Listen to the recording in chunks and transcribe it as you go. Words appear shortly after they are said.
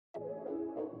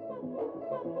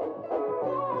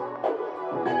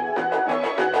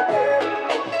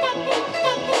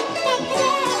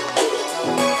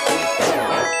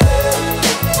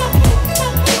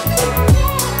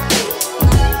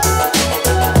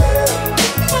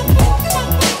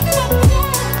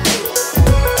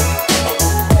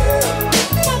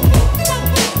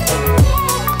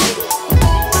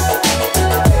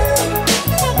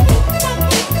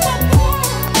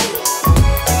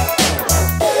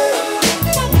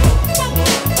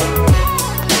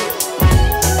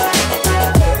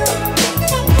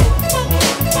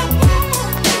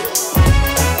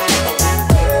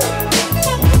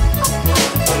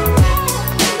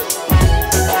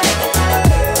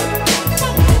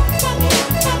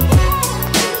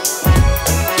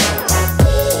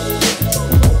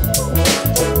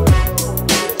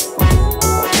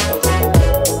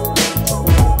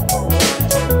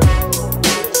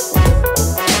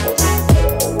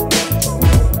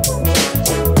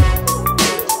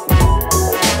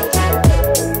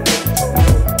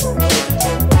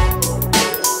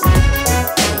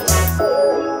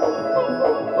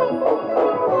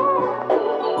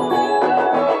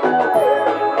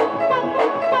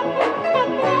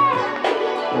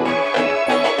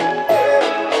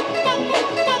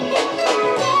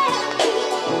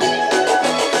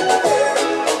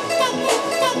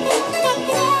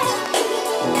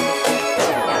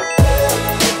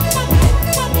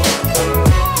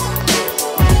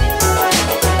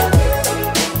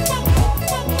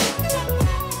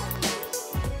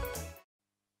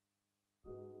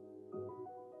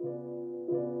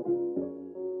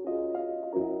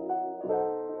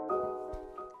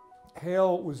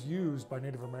Hale was used by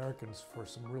Native Americans for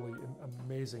some really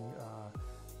amazing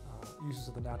uses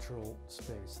of the natural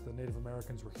space. The Native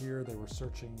Americans were here, they were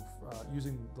searching,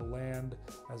 using the land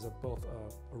as both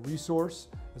a resource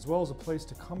as well as a place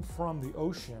to come from the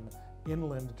ocean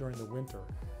inland during the winter.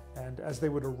 And as they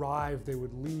would arrive, they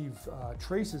would leave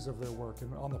traces of their work.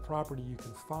 And on the property you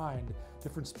can find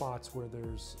different spots where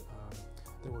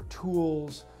there were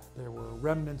tools, there were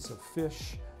remnants of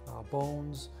fish,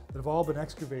 bones that have all been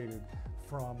excavated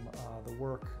from the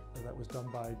work that was done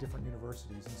by different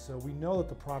universities. And so we know that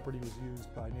the property was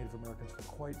used by Native Americans for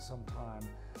quite some time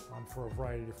for a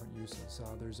variety of different uses.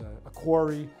 There's a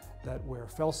quarry where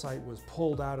felsite was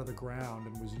pulled out of the ground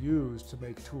and was used to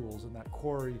make tools, and that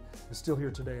quarry is still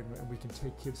here today, and we can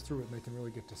take kids through it and they can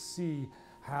really get to see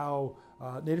how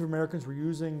Native Americans were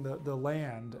using the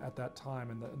land at that time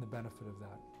and the benefit of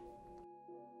that.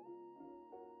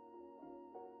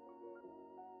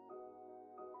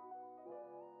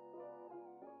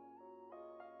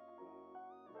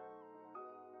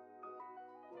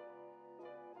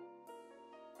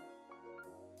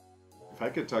 If I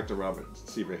could talk to Robert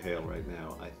Seaver Hale right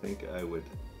now, I think I would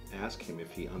ask him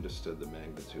if he understood the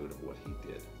magnitude of what he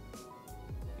did.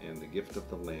 And the gift of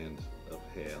the land of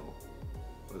Hale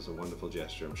was a wonderful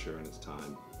gesture, I'm sure, in its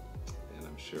time. And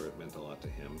I'm sure it meant a lot to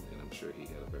him, and I'm sure he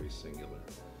had a very singular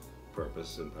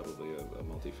purpose and probably a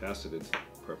multifaceted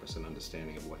purpose and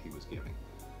understanding of what he was giving.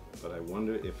 But I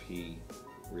wonder if he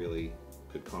really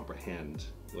could comprehend,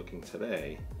 looking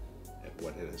today, at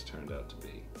what it has turned out to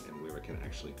be and where it can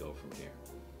actually go from here.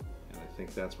 And I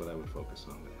think that's what I would focus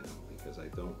on with him, because I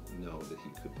don't know that he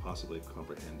could possibly have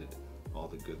comprehended all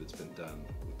the good that's been done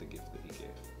with the gift that he gave.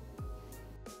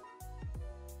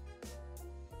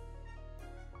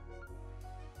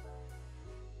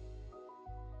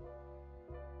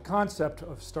 The concept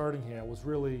of starting Hale was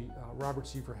really Robert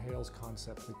Seaver Hale's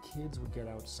concept. The kids would get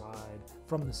outside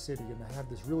from the city and they have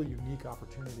this really unique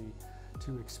opportunity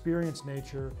to experience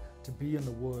nature, to be in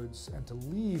the woods, and to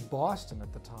leave Boston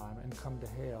at the time and come to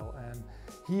Hale. And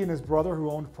he and his brother,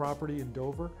 who owned property in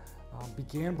Dover,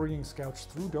 began bringing scouts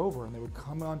through Dover, and they would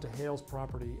come onto Hale's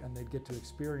property and they'd get to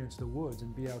experience the woods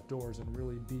and be outdoors and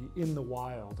really be in the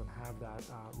wild and have that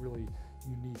really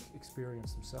unique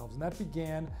experience themselves. And that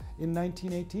began in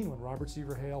 1918 when Robert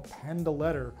Seaver Hale penned a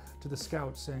letter to the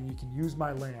scouts saying, you can use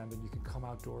my land and you can come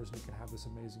outdoors and you can have this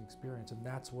amazing experience. And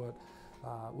that's what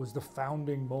was the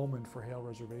founding moment for Hale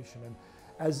Reservation. And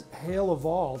as Hale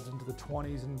evolved into the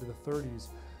 20s and into the 30s,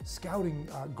 scouting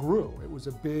grew. It was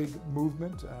a big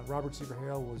movement. Robert Seaver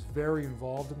Hale was very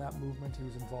involved in that movement. He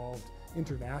was involved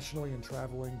internationally in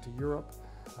traveling to Europe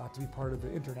to be part of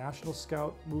the international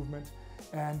scout movement.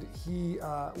 And he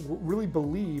really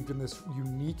believed in this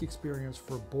unique experience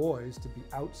for boys to be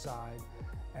outside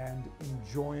and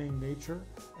enjoying nature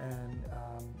and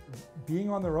being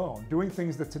on their own, doing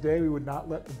things that today we would not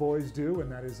let the boys do,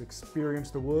 and that is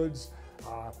experience the woods,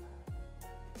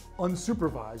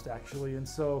 unsupervised actually. And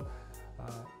so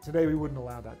today we wouldn't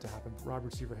allow that to happen. But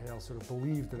Robert Seaver Hale sort of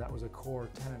believed that that was a core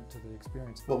tenet to the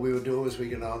experience. What we would do is we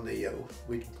get on the,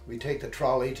 we take the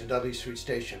trolley to Dudley Street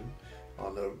Station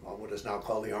on what is now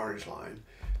called the Orange Line.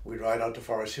 We'd ride out to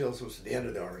Forest Hills, which is the end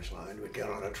of the Orange Line. We'd get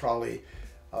on a trolley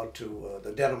out to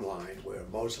the Dedham Line where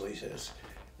Mosley's is,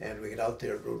 and we get out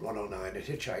there at Route 109 and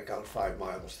hitchhike out 5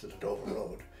 miles to the Dover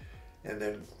Road, and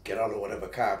then get out of whatever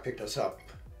car picked us up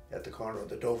at the corner of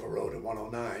the Dover Road and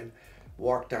 109,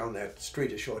 walk down that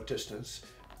street a short distance,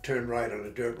 turn right on a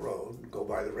dirt road, and go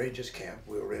by the Rangers camp.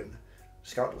 We were in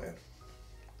Scoutland.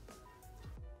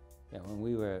 Yeah, when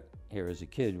we were here as a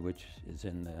kid, which is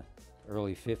in the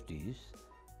early 50s,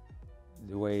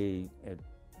 the way it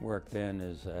worked then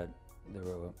is that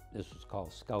this was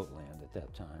called Scoutland at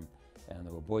that time, and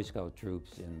there were Boy Scout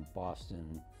troops in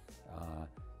Boston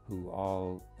who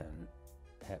all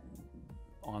had,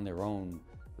 on their own,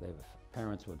 their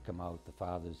parents would come out, the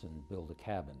fathers, and build a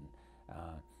cabin.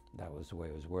 That was the way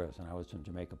it was worth. And I was from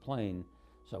Jamaica Plain,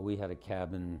 so we had a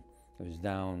cabin. It was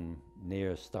down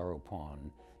near Storrow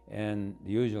Pond. And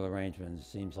the usual arrangement, it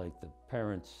seems like the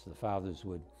parents, the fathers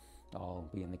would all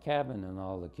be in the cabin and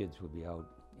all the kids would be out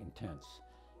in tents.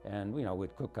 And you know,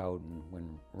 we'd cook out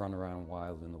and run around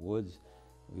wild in the woods.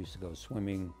 We used to go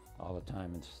swimming all the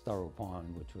time in Storrow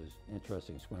Pond, which was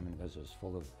interesting swimming because it was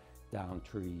full of down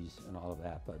trees and all of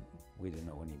that, but we didn't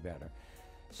know any better.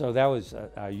 So that was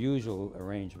our usual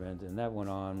arrangement, and that went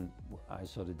on. I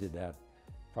sort of did that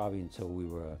probably until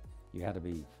you had to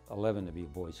be 11 to be a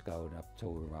Boy Scout, up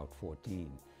till we were about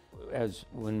 14.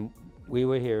 When we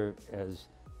were here as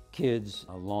kids,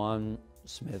 Lon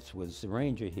Smith was the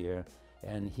ranger here,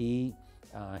 and he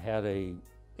had a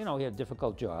you know, he had a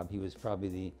difficult job. He was probably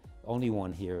the only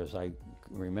one here, as I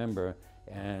remember,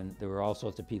 and there were all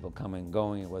sorts of people coming and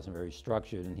going. It wasn't very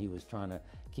structured, and he was trying to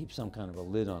keep some kind of a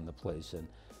lid on the place. And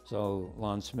so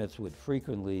Lon Smith would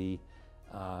frequently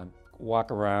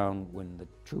walk around when the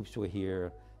troops were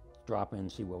here, drop in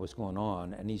and see what was going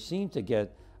on. And he seemed to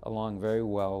get along very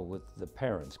well with the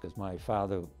parents, because my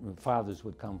fathers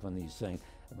would come from these things,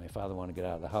 and my father wanted to get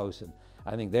out of the house, and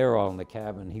I think they were all in the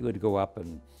cabin. He would go up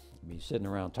and be sitting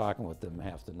around talking with them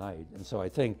half the night. And so I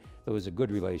think there was a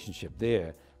good relationship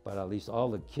there, but at least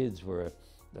all the kids were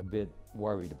a bit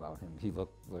worried about him. He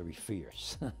looked very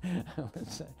fierce,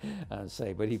 I would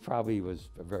say, but he probably was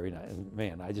a very nice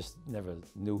man. I just never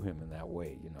knew him in that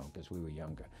way, you know, because we were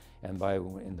younger. And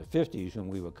in the 50s, when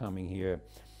we were coming here,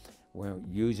 we were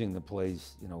using the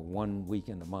place, you know, one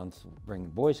weekend a month, bringing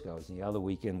Boy Scouts, and the other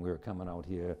weekend we were coming out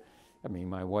here. I mean,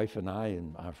 my wife and I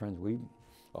and our friends, we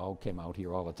all came out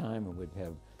here all the time, and we'd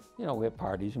have, you know, we had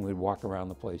parties, and we'd walk around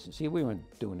the place and see. We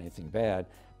weren't doing anything bad,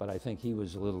 but I think he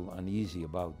was a little uneasy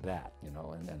about that, you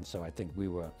know, and so I think we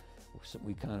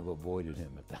kind of avoided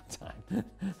him at that time.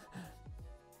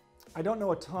 I don't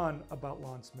know a ton about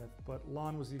Lon Smith, but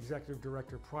Lon was the executive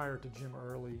director prior to Jim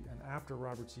Early and after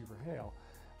Robert Seaver Hale.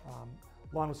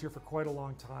 Lon was here for quite a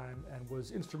long time and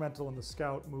was instrumental in the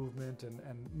Scout movement and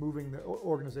moving the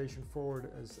organization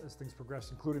forward as things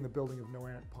progressed, including the building of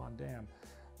Noannet Pond Dam.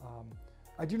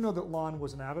 I do know that Lon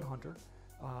was an avid hunter,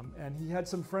 and he had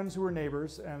some friends who were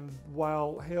neighbors, and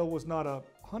while Hale was not a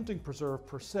hunting preserve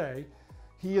per se,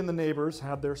 he and the neighbors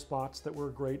had their spots that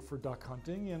were great for duck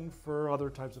hunting and for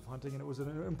other types of hunting, and it was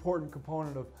an important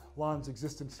component of Lon's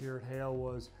existence here at Hale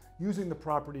was using the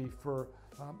property for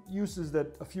uses that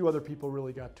a few other people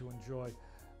really got to enjoy.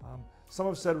 Some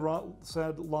have said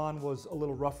Lon was a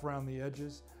little rough around the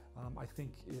edges. I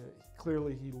think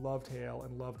clearly he loved Hale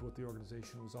and loved what the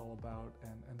organization was all about,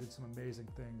 and did some amazing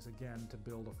things, again, to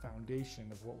build a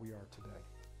foundation of what we are today.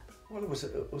 Well, it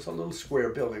was a little square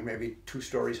building, maybe 2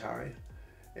 stories high,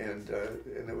 and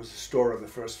there was a store on the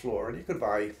first floor, and you could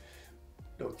buy, you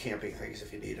know, camping things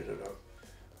if you needed it,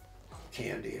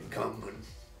 candy and gum and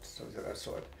stuff of that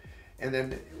sort. And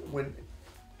then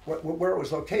where it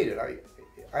was located,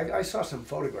 I saw some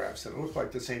photographs, and it looked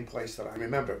like the same place that I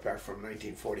remember back from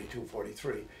 1942,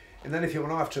 43. And then if you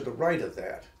went off to the right of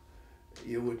that,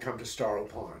 you would come to Starrow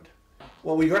Pond.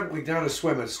 Well, we got down to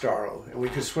swim at Starrow, and we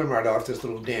could swim right off this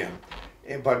little dam.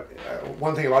 But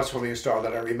one thing about swimming in Starrow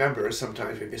that I remember is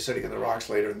sometimes we'd be sitting in the rocks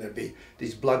later, and there'd be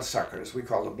these bloodsuckers. We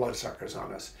call them bloodsuckers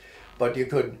on us. But you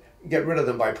could get rid of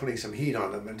them by putting some heat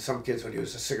on them, and some kids would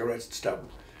use a cigarette stub.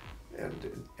 And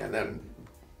then,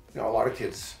 you know, a lot of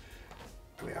kids,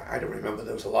 I mean, I don't remember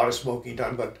there was a lot of smoking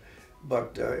done,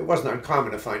 but it wasn't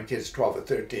uncommon to find kids 12 or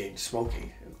 13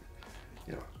 smoking. And,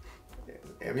 you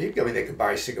know, I mean, they could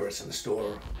buy cigarettes in the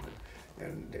store,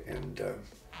 and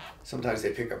sometimes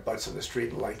they pick up butts in the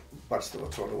street and light butts that were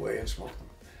thrown away and smoke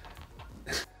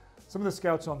them. Some of the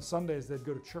Scouts on Sundays, they'd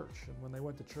go to church, and when they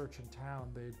went to church in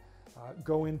town, they'd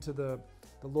go into the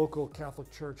local Catholic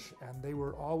church, and they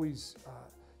were always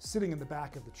sitting in the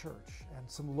back of the church. And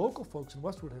some local folks in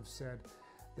Westwood have said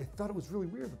they thought it was really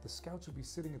weird that the Scouts would be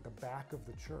sitting at the back of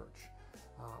the church.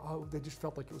 They just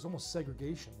felt like it was almost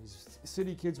segregation. These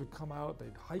city kids would come out,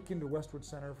 they'd hike into Westwood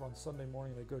Center on Sunday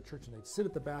morning, they'd go to church, and they'd sit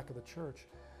at the back of the church.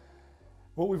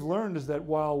 What we've learned is that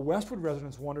while Westwood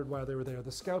residents wondered why they were there,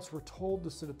 the Scouts were told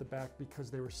to sit at the back because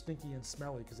they were stinky and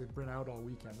smelly because they'd been out all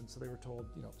weekend, and so they were told,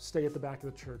 you know, stay at the back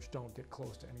of the church, don't get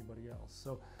close to anybody else.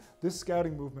 So this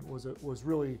scouting movement was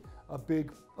really a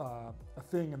big a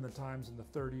thing in the times in the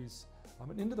 30s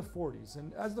and into the 40s.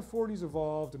 And as the 40s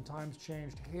evolved and times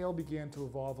changed, Hale began to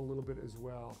evolve a little bit as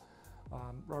well.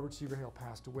 Robert Seaver Hale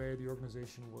passed away. The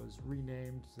organization was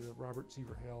renamed to the Robert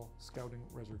Seaver Hale Scouting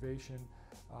Reservation,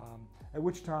 at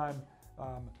which time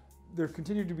there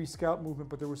continued to be Scout movement,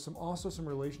 but there was also some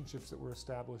relationships that were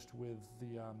established with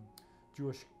the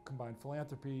Jewish Combined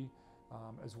Philanthropy,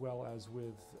 as well as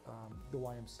with the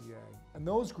YMCA. And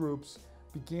those groups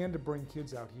began to bring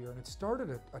kids out here, and it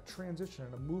started a transition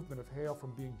and a movement of Hale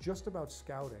from being just about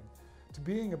scouting to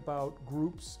being about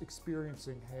groups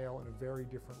experiencing Hale in a very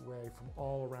different way from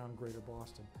all around Greater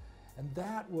Boston. And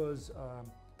that was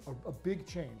a big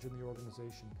change in the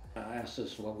organization. I asked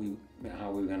us how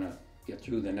we were going to get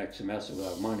through the next semester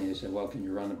without money. They said, well, can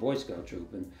you run a Boy Scout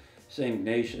troop? And St.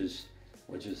 Ignatius,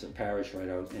 which is a parish right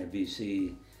out near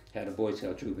BC, had a Boy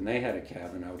Scout troop, and they had a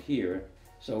cabin out here.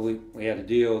 So we had a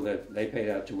deal that they paid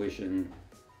our tuition.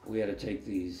 We had to take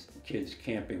these kids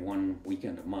camping one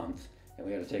weekend a month, and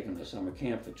we had to take them to summer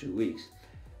camp for 2 weeks.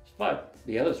 But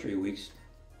the other 3 weeks,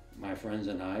 my friends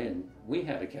and I, and we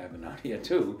had a cabin out here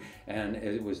too, and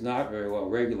it was not very well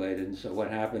regulated. And so what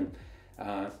happened,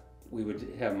 we would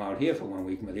have them out here for 1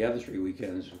 week, but the other 3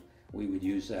 weekends we would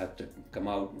use that to come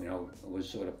out. You know, it was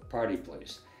sort of party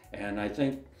place. And I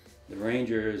think the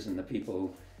rangers and the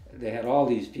people, they had all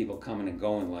these people coming and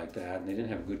going like that, and they didn't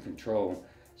have good control.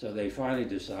 So they finally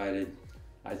decided,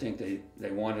 I think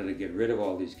they wanted to get rid of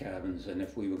all these cabins, and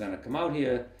if we were going to come out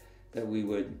here, that we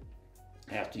would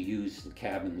have to use the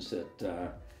cabins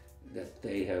that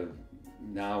they have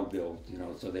now built, you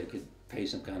know, so they could pay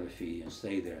some kind of fee and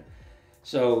stay there.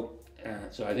 So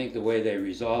I think the way they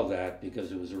resolved that,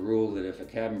 because it was a rule that if a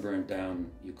cabin burnt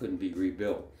down, you couldn't be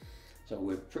rebuilt.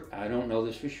 So I don't know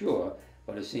this for sure,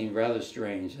 but it seemed rather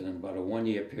strange that in about a 1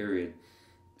 year period,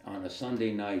 on a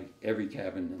Sunday night, every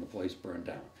cabin in the place burned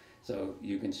down. So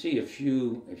you can see if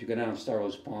you go down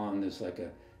Starrow's Pond, there's like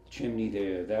a chimney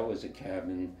there. That was a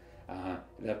cabin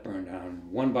that burned down.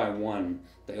 One by one,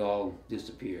 they all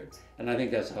disappeared. And I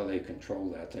think that's how they control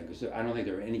that thing, because I don't think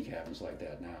there are any cabins like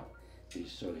that now.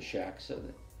 These sort of shacks,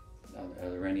 are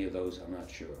there any of those? I'm not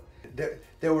sure.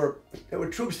 There were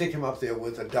troops that came up there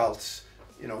with adults,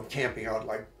 you know, camping out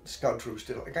like scout troops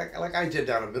did, like I did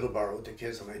down in Middleborough with the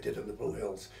kids, and I did in the Blue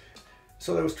Hills.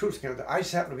 So there was troops camping there. I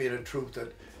just happened to be in a troop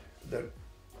that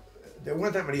there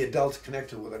weren't that many adults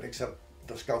connected with it except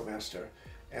the scoutmaster,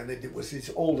 and it was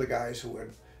these older guys who had,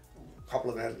 a couple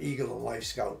of them had Eagle and Life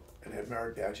Scout and had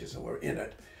merit badges and were in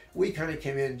it. We kind of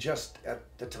came in just at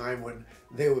the time when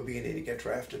they were beginning to get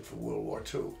drafted for World War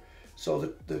II.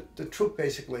 So the troop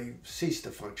basically ceased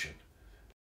to function.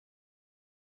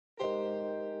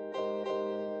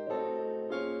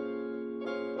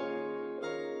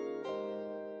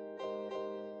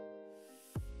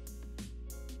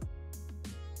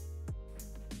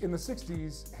 In the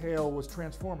 60s, Hale was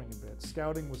transforming a bit.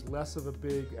 Scouting was less of a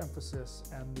big emphasis,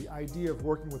 and the idea of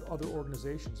working with other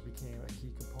organizations became a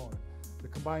key component. The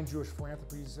Combined Jewish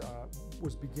Philanthropies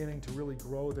was beginning to really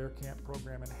grow their camp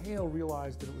program, and Hale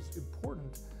realized that it was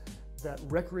important that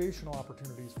recreational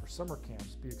opportunities for summer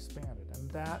camps be expanded, and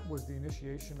that was the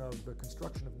initiation of the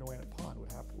construction of Noannet Pond,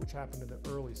 which happened in the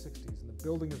early 60s, and the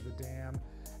building of the dam,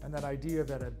 and that idea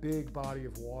that a big body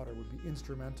of water would be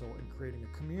instrumental in creating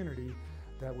a community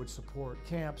that would support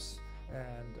camps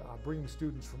and bringing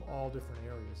students from all different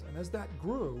areas. And as that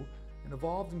grew and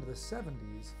evolved into the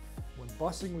 70s, when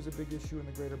busing was a big issue in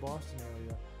the greater Boston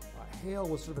area, Hale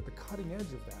was sort of at the cutting edge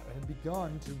of that and had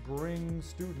begun to bring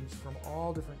students from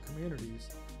all different communities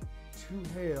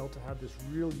to Hale to have this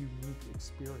real unique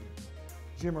experience.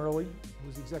 Jim Early, who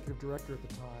was the executive director at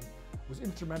the time, was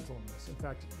instrumental in this. In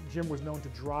fact, Jim was known to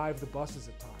drive the buses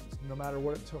at times. No matter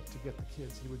what it took to get the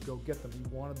kids, he would go get them.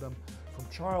 He wanted them from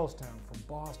Charlestown, from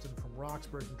Boston, from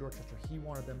Roxbury, from Dorchester. He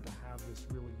wanted them to have this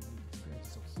really unique experience.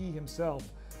 So he himself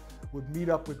would meet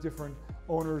up with different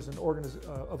owners and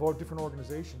of different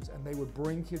organizations, and they would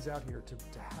bring kids out here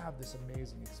to have this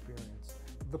amazing experience.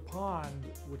 The pond,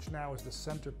 which now is the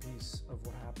centerpiece of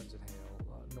what happens at Hale,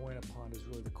 Noannet Pond is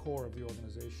really the core of the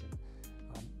organization.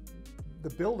 The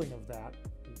building of that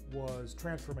was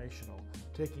transformational,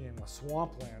 taking in a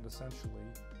swampland essentially,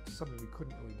 something we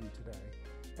couldn't really do today,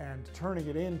 and turning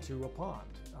it into a pond.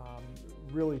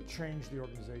 Really changed the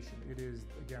organization. It is,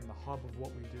 again, the hub of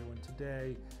what we do, and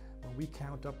today, when we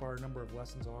count up our number of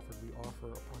lessons offered, we offer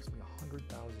approximately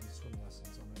 100,000 swim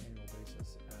lessons on an annual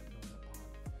basis at Noannet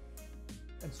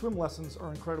Pond. And swim lessons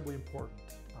are incredibly important,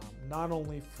 not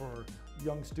only for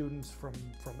young students from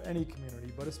any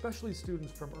community, but especially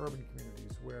students from urban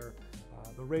communities where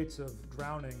the rates of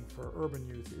drowning for urban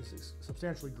youth is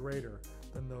substantially greater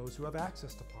than those who have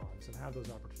access to ponds and have those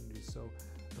opportunities. So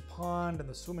the pond and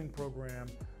the swimming program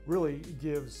really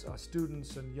gives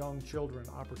students and young children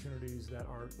opportunities that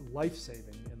are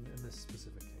life-saving in this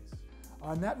specific case.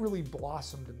 And that really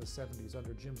blossomed in the 70s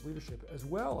under Jim's leadership, as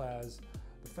well as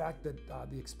the fact that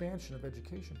the expansion of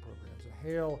education programs.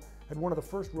 Hale had one of the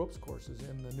first ropes courses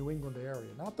in the New England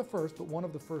area. Not the first, but one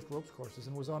of the first ropes courses,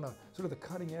 and was on a sort of the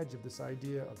cutting edge of this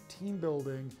idea of team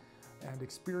building and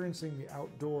experiencing the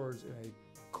outdoors in a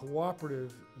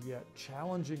cooperative yet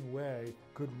challenging way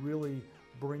could really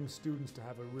bring students to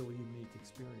have a really unique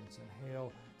experience. And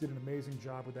Hale did an amazing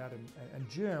job with that, and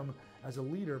Jim, as a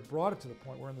leader, brought it to the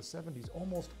point where in the 70s,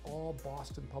 almost all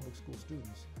Boston public school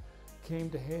students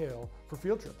came to Hale for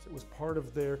field trips. It was part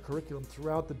of their curriculum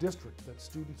throughout the district that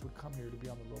students would come here to be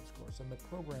on the ropes course, and the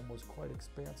program was quite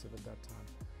expansive at that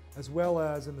time. As well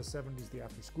as in the 70s, the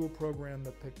after-school program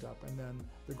that picked up, and then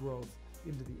the growth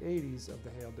into the 80s of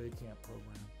the Hale Day Camp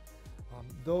program.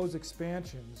 Those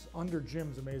expansions, under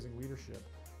Jim's amazing leadership,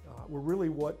 were really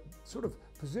what sort of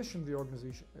positioned the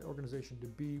organization to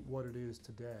be what it is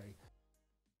today.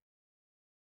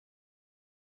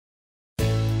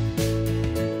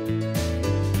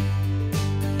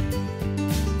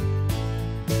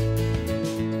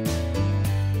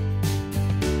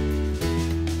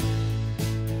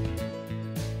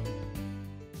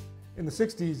 In the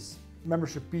 60s,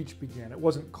 Membership Beach began. It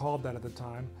wasn't called that at the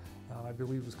time. I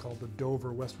believe it was called the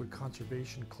Dover Westwood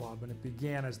Conservation Club, and it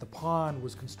began as the pond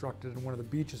was constructed and one of the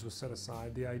beaches was set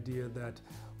aside. The idea that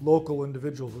local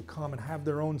individuals would come and have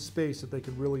their own space that they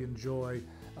could really enjoy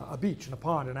a beach and a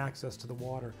pond and access to the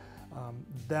water.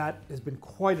 That has been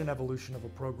quite an evolution of a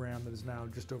program that is now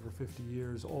just over 50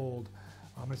 years old.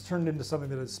 It's turned into something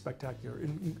that is spectacular,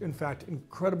 in fact,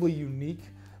 incredibly unique,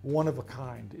 one of a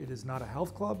kind. It is not a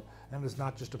health club, and it is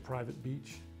not just a private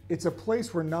beach. It's a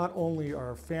place where not only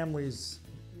are families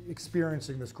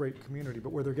experiencing this great community,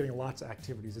 but where they're getting lots of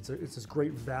activities. It's this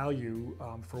great value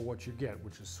for what you get,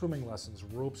 which is swimming lessons,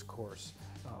 ropes course,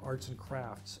 arts and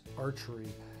crafts, archery.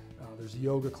 There's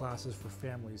yoga classes for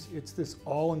families. It's this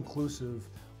all-inclusive,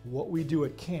 what we do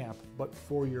at camp, but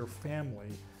for your family.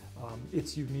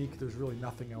 It's unique. There's really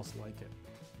nothing else like it.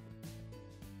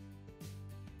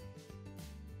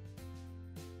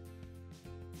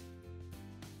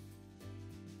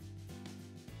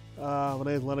 My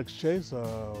name is Lennox Chase,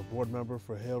 board member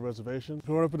for Hale Reservation.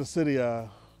 Growing up in the city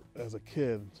as a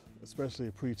kid, especially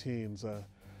preteens, the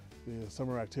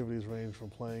summer activities range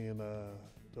from playing in there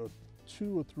were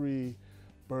 2 or 3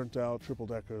 burnt out triple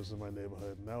deckers in my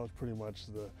neighborhood, and that was pretty much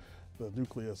the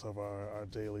nucleus of our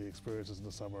daily experiences in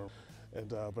the summer.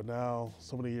 And but now,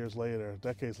 so many years later,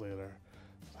 decades later,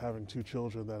 having 2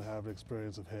 children that have an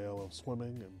experience of Hale, of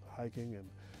swimming and hiking and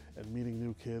meeting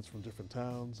new kids from different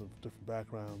towns and different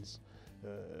backgrounds.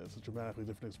 It's a dramatically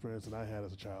different experience than I had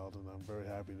as a child, and I'm very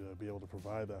happy to be able to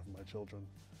provide that for my children.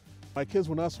 My kids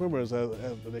were not swimmers as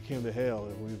they came to Hale.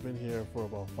 We've been here for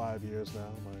about 5 years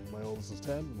now. My oldest is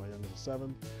 10, my youngest is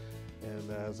 7.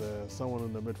 And as someone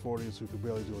in their mid-40s who could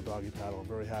barely do a doggy paddle, I'm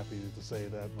very happy to say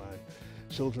that my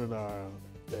children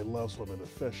they love swimming. They're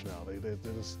fish now.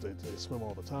 They swim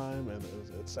all the time, and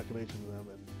it's second nature to them.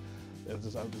 And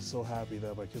I'm just so happy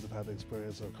that my kids have had the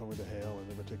experience of coming to Hale, and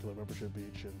in particular Membership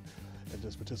Beach, and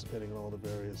just participating in all the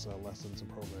various lessons and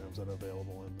programs that are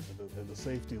available. And the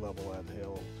safety level at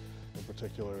Hale in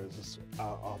particular is just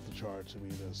off the charts. I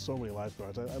mean, there's so many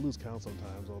lifeguards. I lose count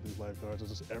sometimes. All these lifeguards are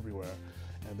just everywhere,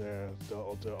 and they're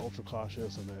ultra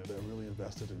cautious, and they're really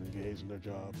invested and engaged in their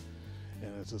job.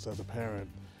 And it's just, as a parent,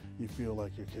 you feel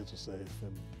like your kids are safe,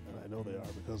 and I know they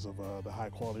are because of the high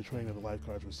quality training the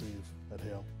lifeguards receive at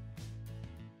Hale.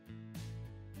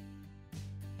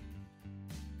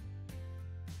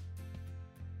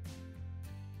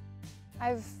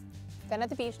 I've been at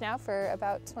the beach now for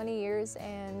about 20 years,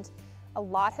 and a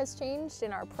lot has changed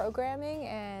in our programming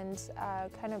and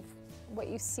kind of what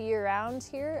you see around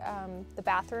here. The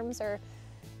bathrooms are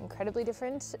incredibly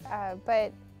different,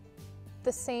 but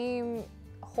the same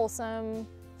wholesome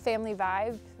family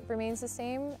vibe remains the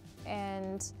same,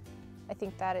 and I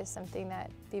think that is something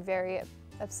that'd be very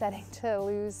upsetting to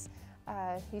lose.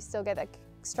 You still get that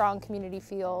strong community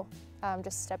feel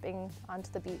just stepping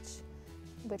onto the beach,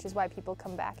 which is why people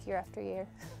come back year after year.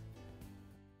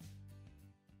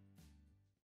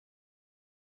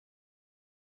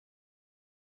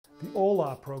 The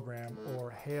HOLA program,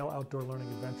 or Hale Outdoor Learning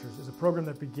Adventures, is a program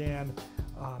that began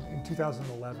in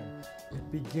 2011.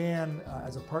 It began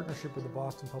as a partnership with the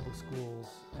Boston Public Schools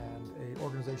and an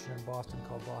organization in Boston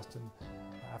called Boston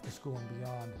After School and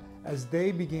Beyond, as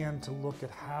they began to look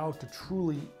at how to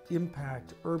truly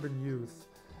impact urban youth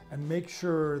and make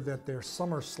sure that their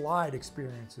summer slide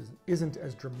experiences isn't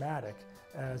as dramatic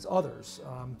as others.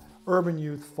 Urban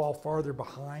youth fall farther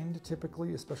behind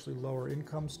typically, especially lower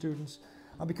income students,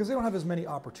 because they don't have as many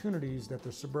opportunities that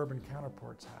their suburban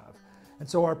counterparts have. And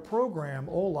so our program,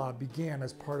 HOLA, began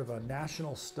as part of a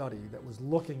national study that was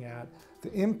looking at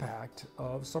the impact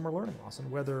of summer learning loss and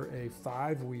whether a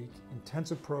 5-week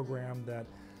intensive program that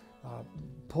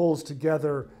pulls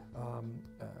together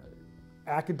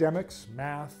academics,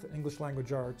 math, English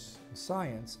language arts, and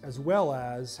science, as well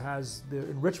as has the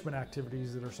enrichment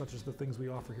activities that are such as the things we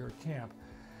offer here at camp,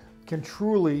 can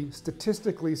truly,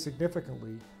 statistically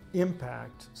significantly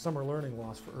impact summer learning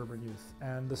loss for urban youth.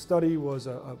 And the study was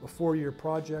a 4-year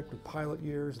project with pilot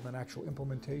years and then actual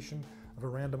implementation of a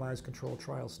randomized controlled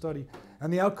trial study.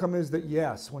 And the outcome is that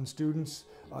yes, when students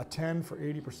attend for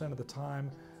 80% of the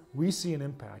time, we see an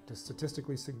impact, a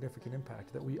statistically significant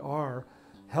impact, that we are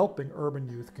helping urban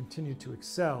youth continue to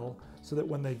excel so that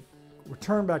when they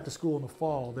return back to school in the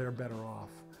fall, they're better off.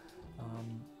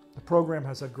 The The program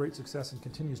has had great success and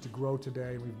continues to grow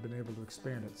today. We've been able to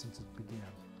expand it since it began.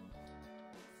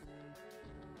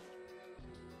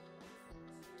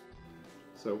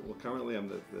 So, well, currently I'm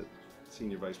the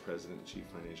Senior Vice President and Chief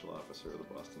Financial Officer of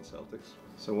the Boston Celtics.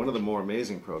 So one of the more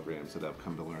amazing programs that I've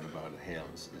come to learn about at Hale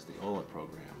is the OLA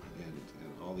program and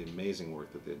all the amazing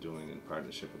work that they're doing in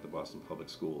partnership with the Boston Public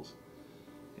Schools.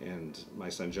 And my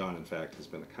son John, in fact, has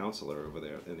been a counselor over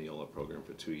there in the OLA program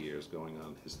for 2 years, going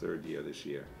on his 3rd year this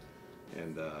year.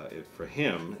 And for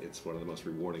him, it's one of the most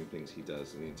rewarding things he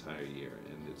does in the entire year.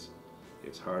 And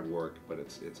it's hard work, but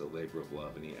it's a labor of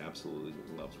love, and he absolutely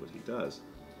loves what he does.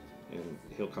 And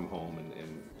he'll come home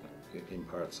and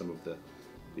impart some of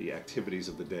the activities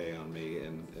of the day on me,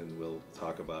 and we'll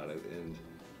talk about it. And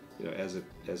you know, as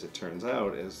it turns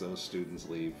out, as those students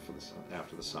leave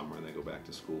after the summer and they go back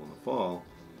to school in the fall,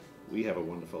 we have a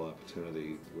wonderful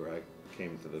opportunity where I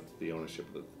came to the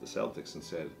ownership of the Celtics and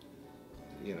said,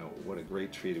 you know, what a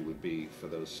great treat it would be for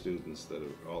those students that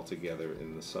are all together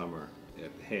in the summer at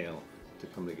Hale to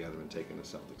come together and take in a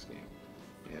Celtics game.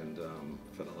 And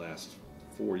for the last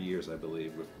 4 years, I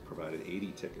believe, we've provided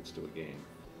 80 tickets to a game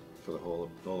for the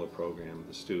whole OLA program,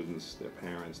 the students, their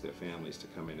parents, their families to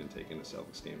come in and take in a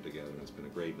Celtics game together. And it's been a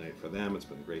great night for them. It's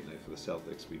been a great night for the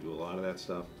Celtics. We do a lot of that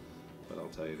stuff, but I'll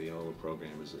tell you, the OLA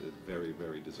program is a very,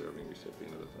 very deserving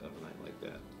recipient of a night like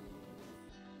that.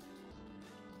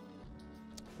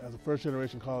 As a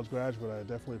first-generation college graduate, I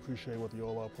definitely appreciate what the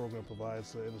OLA program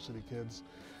provides to inner-city kids.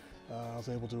 I was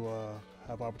able to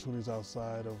have opportunities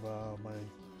outside of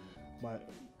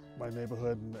my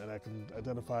neighborhood, and I can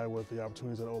identify with the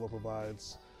opportunities that OLA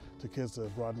provides to kids to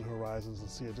broaden their horizons and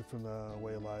see a different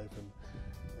way of life and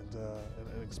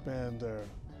expand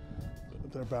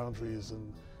their boundaries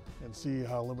and see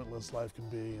how limitless life can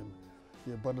be, and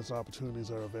the abundance of opportunities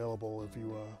are available if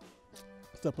you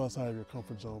step outside of your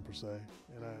comfort zone, per se.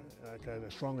 And I kind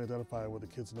of strongly identify with the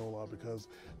kids in OLA because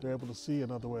they're able to see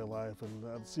another way of life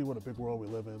and see what a big world we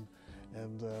live in,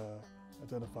 and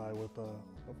identify with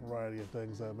a variety of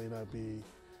things that may not be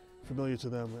familiar to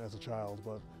them as a child,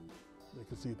 but they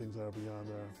can see things that are beyond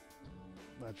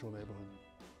their natural neighborhood.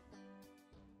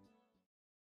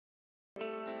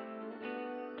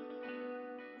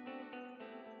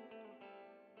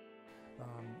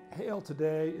 Hale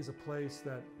today is a place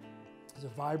that is a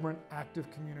vibrant,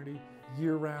 active community,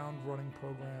 year-round running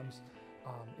programs.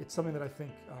 It's something that I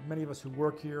think many of us who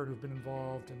work here and who've been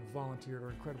involved and volunteered are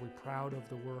incredibly proud of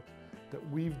the work that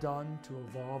we've done to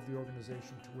evolve the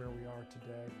organization to where we are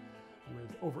today,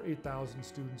 with over 8,000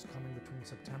 students coming between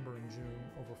September and June,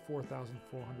 over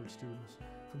 4,400 students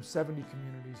from 70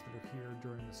 communities that are here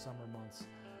during the summer months,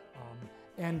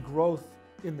 and growth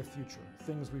in the future,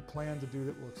 things we plan to do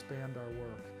that will expand our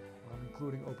work,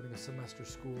 including opening a semester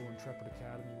school, Intrepid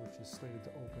Academy, which is slated to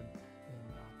open in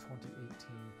 2018.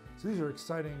 So these are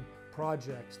exciting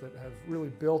projects that have really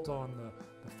built on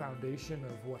the foundation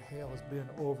of what Hale has been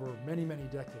over many, many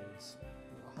decades,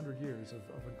 100 years of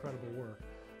incredible work,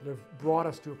 that have brought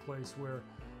us to a place where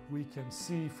we can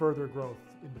see further growth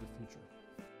into the future.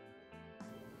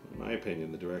 In my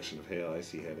opinion, the direction of Hale I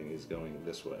see heading is going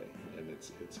this way, and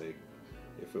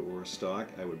if it were a stock,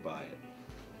 I would buy it.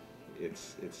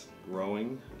 It's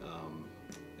growing.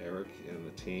 Eric and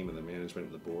the team and the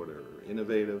management and the board are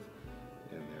innovative,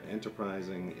 and they're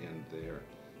enterprising, and they're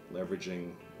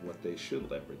leveraging what they should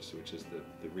leverage, which is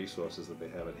the resources that they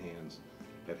have at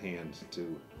hand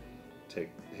to take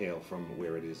Hale from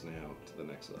where it is now to the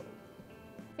next level.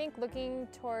 I think looking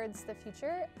towards the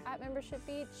future at Membership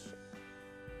Beach,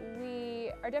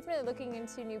 we are definitely looking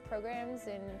into new programs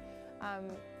and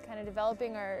kind of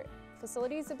developing our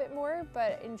facilities a bit more,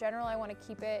 but in general I want to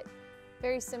keep it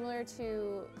very similar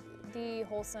to the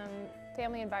wholesome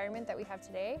family environment that we have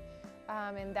today,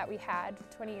 and that we had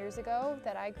 20 years ago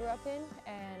that I grew up in.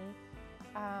 And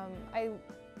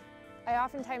I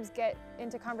oftentimes get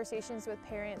into conversations with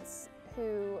parents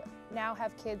who now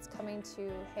have kids coming to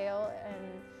Hale,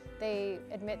 and they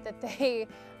admit that they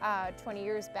 20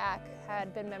 years back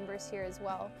had been members here as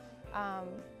well,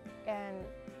 and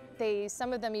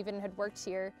some of them even had worked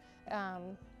here.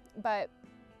 But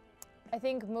I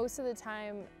think most of the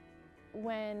time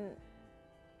when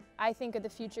I think of the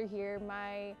future here,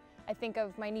 I think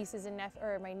of my nieces and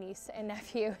my niece and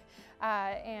nephew,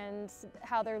 and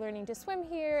how they're learning to swim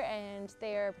here, and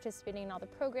they are participating in all the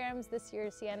programs. This year,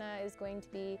 Sienna is going to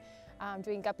be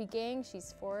doing Guppy Gang.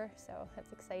 She's 4, so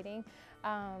that's exciting.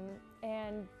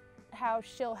 And how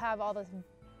she'll have all the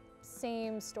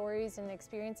same stories and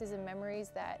experiences and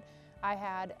memories that I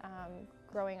had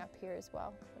growing up here as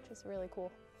well, which is really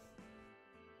cool.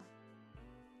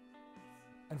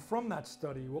 And from that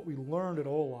study, what we learned at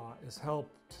OLA is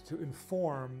helped to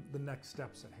inform the next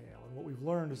steps at Hale. And what we've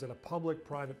learned is that a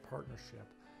public-private partnership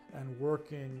and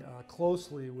working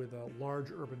closely with a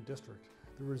large urban district,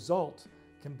 the result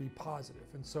can be positive.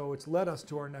 And so it's led us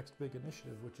to our next big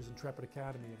initiative, which is Intrepid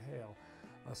Academy at Hale,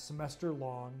 a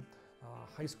semester-long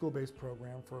high school-based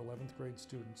program for 11th grade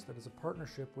students that is a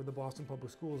partnership with the Boston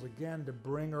Public Schools, again, to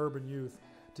bring urban youth,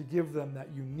 to give them that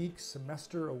unique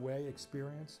semester-away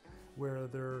experience where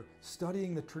they're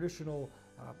studying the traditional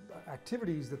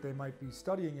activities that they might be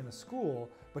studying in a school,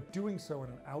 but doing so in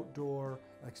an outdoor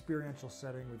experiential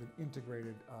setting with an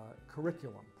integrated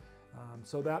curriculum.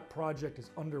 So that project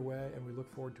is underway, and we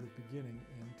look forward to it beginning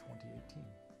in 2018.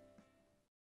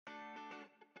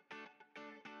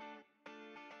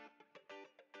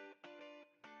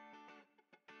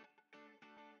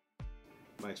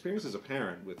 My experience as a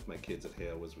parent with my kids at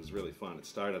Hale was really fun. It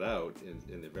started out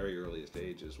in the very earliest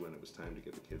ages when it was time to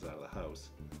get the kids out of the house,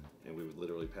 and we would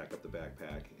literally pack up the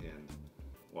backpack and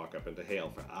walk up into Hale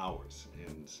for hours.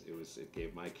 And it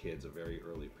gave my kids a very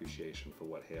early appreciation for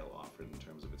what Hale offered in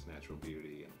terms of its natural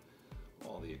beauty and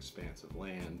all the expanse of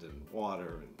land and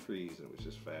water and trees, and it was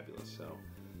just fabulous. So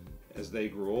as they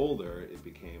grew older, it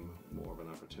became more of an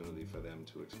opportunity for them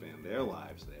to expand their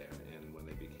lives there. And when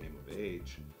they became of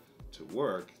age to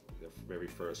work, their very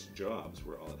first jobs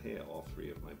were all at Hale, all three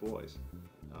of my boys,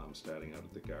 starting out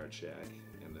at the guard shack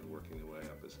and then working their way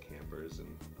up as campers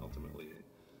and ultimately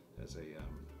as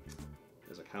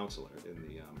a counselor in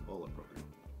the OLA program.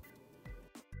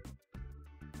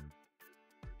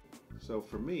 So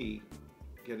for me,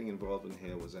 getting involved in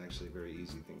Hale was actually a very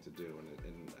easy thing to do,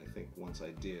 and I think once I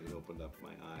did, it opened up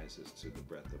my eyes as to the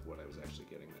breadth of what I was actually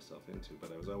getting myself into.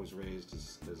 But I was always raised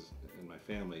as in my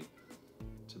family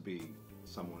to be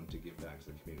someone to give back to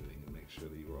the community and make sure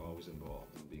that you were always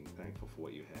involved and being thankful for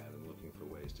what you had and looking for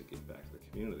ways to give back to the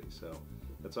community. So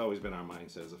that's always been our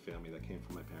mindset as a family. That came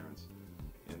from my parents,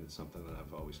 and it's something that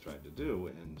I've always tried to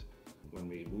do. And when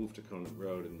we moved to Conant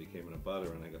Road and became an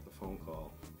abutter, and I got the phone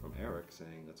call from Eric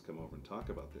saying, let's come over and talk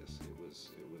about this, it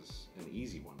was an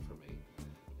easy one for me.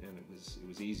 And it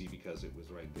was easy because it was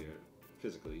right there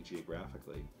physically,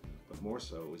 geographically, but more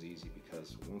so it was easy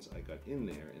because once I got in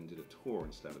there and did a tour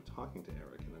and started talking to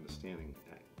Eric and understanding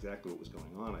exactly what was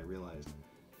going on, I realized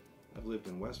I've lived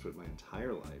in Westwood my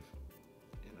entire life,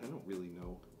 and I don't really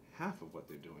know half of what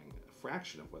they're doing, a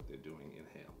fraction of what they're doing in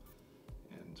Hale.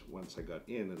 And once I got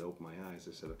in, it opened my eyes.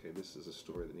 I said, okay, this is a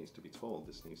story that needs to be told.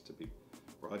 This needs to be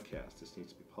broadcast. This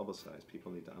needs to be publicized.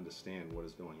 People need to understand what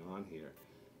is going on here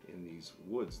in these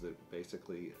woods that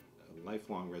basically a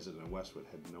lifelong resident of Westwood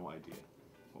had no idea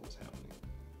what was happening.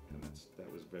 And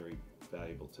that was very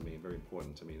valuable to me and very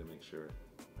important to me to make sure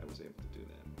I was able to do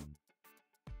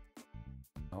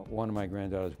that. One of my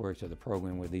granddaughters works at the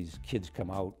program where these kids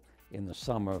come out in the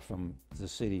summer from the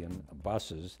city in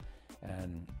buses,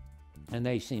 and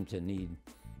they seem to need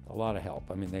a lot of help.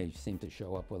 I mean, they seem to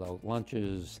show up without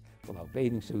lunches, without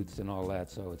bathing suits and all that,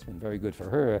 so it's been very good for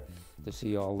her to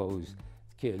see all those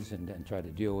kids and try to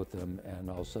deal with them, and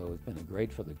also it's been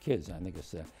great for the kids. I think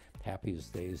it's the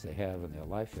happiest days they have in their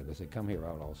life here because they come here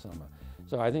out all summer.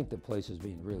 So I think the place is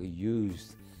being really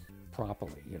used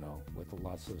properly, you know, with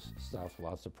lots of stuff,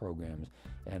 lots of programs,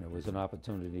 and it was an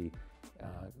opportunity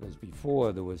because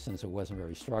before there was, since it wasn't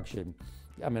very structured,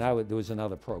 I mean, there was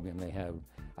another program they had.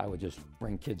 I would just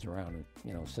bring kids around and,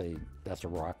 you know, say, that's a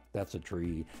rock, that's a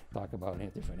tree, talk about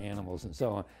different animals and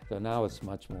so on. So now it's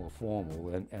much more formal,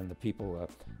 and the people are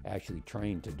actually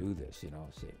trained to do this, you know,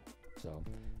 see. So,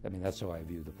 I mean, that's how I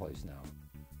view the place now.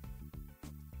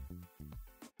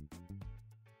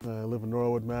 I live in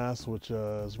Norwood, Mass, which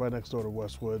is right next door to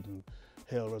Westwood and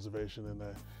Hale Reservation, and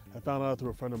I found out through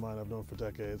a friend of mine I've known for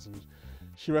decades, and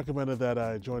she recommended that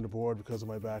I join the board because of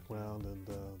my background and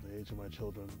the age of my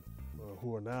children,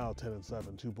 who are now 10 and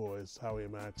 7, 2 boys, Howie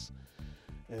and Max.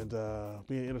 And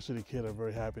being an inner city kid, I'm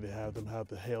very happy to have them have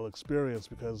the Hale experience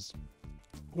because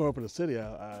growing up in the city,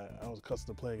 I was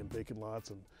accustomed to playing in vacant lots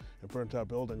and burnt out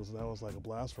buildings, and that was like a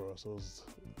blast for us.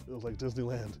 It was like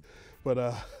Disneyland. But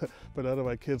now that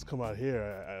my kids come out here,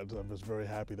 I'm just very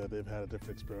happy that they've had a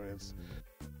different experience.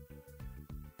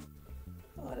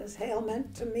 What has Hale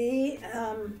meant to me?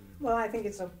 Well, I think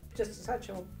it's just such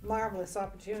a marvelous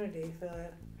opportunity for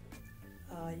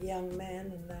young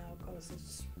men, and now of course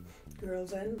it's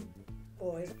girls and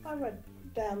boys. I went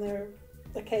down there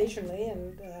occasionally,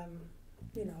 and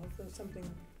you know, if there's something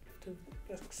to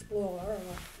explore, or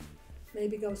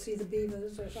maybe go see the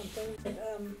beavers or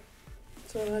something.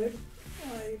 So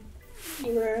I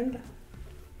learned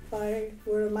by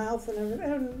word of mouth,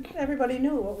 and everybody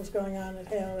knew what was going on at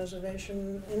Hale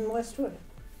Reservation in Westwood.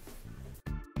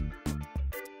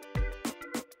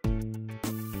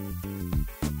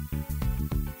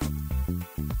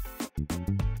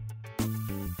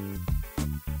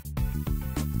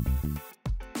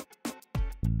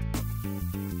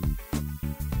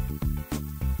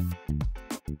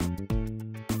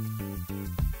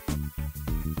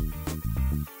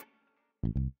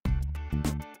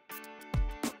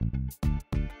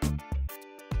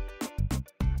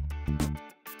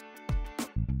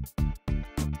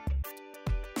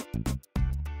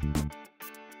 you.